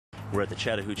We're at the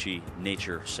Chattahoochee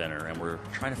Nature Center, and we're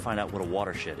trying to find out what a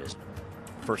watershed is.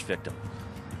 First victim.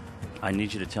 I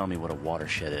need you to tell me what a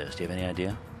watershed is. Do you have any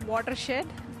idea? Watershed?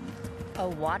 A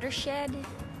watershed?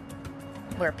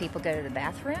 Where people go to the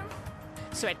bathroom?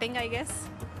 Sweating, I guess.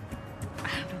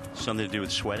 Something to do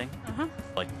with sweating? Uh-huh.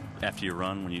 Like after you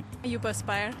run, when You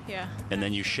perspire, yeah. and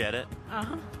then you shed it?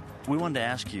 Uh-huh. We wanted to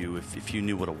ask you if you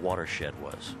knew what a watershed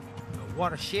was. A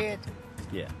watershed?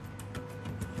 Yeah.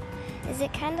 Is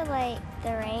it kind of like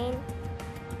the rain?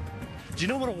 Do you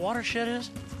know what a watershed is?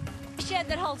 A shed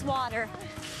that holds water.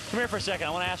 Come here for a second. I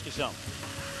want to ask you something.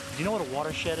 Do you know what a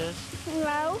watershed is?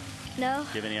 No. No.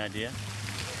 Do you have any idea?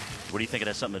 What do you think it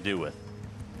has something to do with?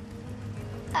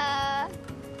 I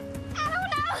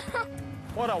don't know.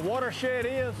 What a watershed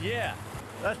is? Yeah.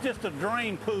 That's just a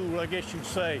drain pool, I guess you'd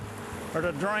say, or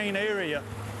the drain area.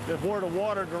 That's where the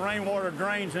rainwater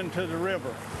drains into the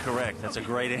river. Correct. That's a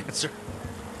great answer.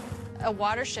 A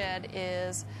watershed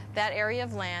is that area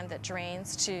of land that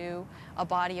drains to a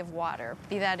body of water,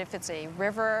 be that if it's a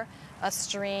river, a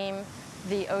stream,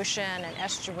 the ocean, an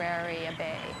estuary, a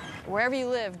bay. Wherever you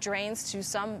live drains to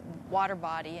some water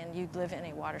body, and you live in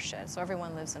a watershed. So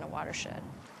everyone lives in a watershed.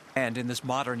 And in this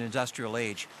modern industrial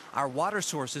age, our water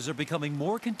sources are becoming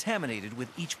more contaminated with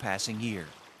each passing year.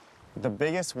 The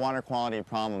biggest water quality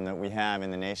problem that we have in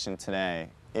the nation today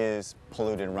is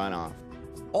polluted runoff.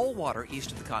 All water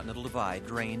east of the Continental Divide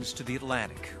drains to the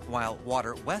Atlantic, while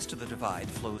water west of the divide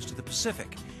flows to the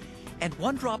Pacific. And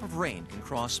one drop of rain can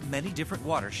cross many different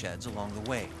watersheds along the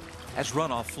way. As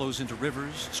runoff flows into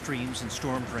rivers, streams, and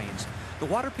storm drains, the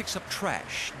water picks up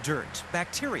trash, dirt,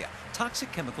 bacteria,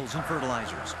 toxic chemicals, and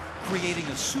fertilizers, creating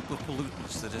a soup of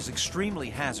pollutants that is extremely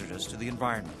hazardous to the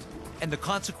environment. And the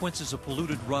consequences of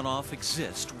polluted runoff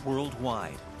exist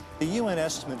worldwide. The UN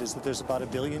estimate is that there's about 1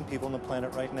 billion people on the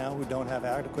planet right now who don't have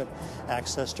adequate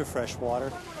access to fresh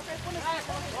water.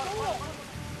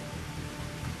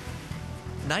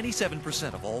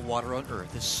 97% of all water on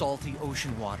Earth is salty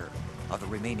ocean water. Of the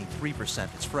remaining 3%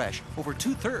 that's fresh, over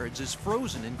 2/3 is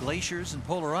frozen in glaciers and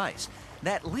polar ice.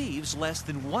 That leaves less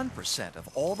than 1% of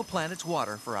all the planet's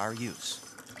water for our use.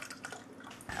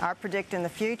 I predict in the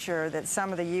future that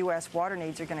some of the U.S. water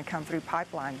needs are going to come through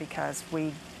pipeline because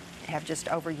we have just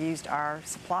overused our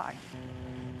supply.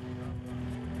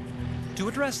 To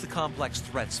address the complex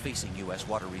threats facing U.S.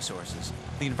 water resources,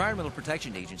 the Environmental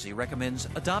Protection Agency recommends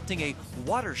adopting a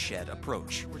watershed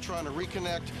approach. We're trying to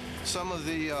reconnect some of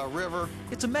the river.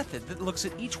 It's a method that looks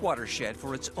at each watershed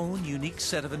for its own unique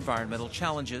set of environmental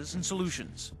challenges and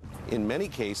solutions. In many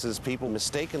cases, people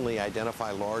mistakenly identify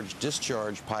large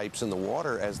discharge pipes in the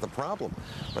water as the problem.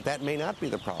 But that may not be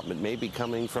the problem. It may be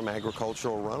coming from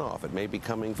agricultural runoff. It may be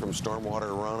coming from stormwater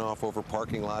runoff over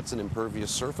parking lots and impervious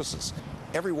surfaces.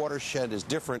 Every watershed is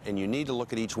different, and you need to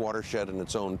look at each watershed in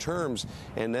its own terms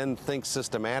and then think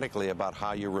systematically about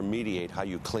how you remediate, how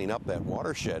you clean up that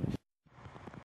watershed.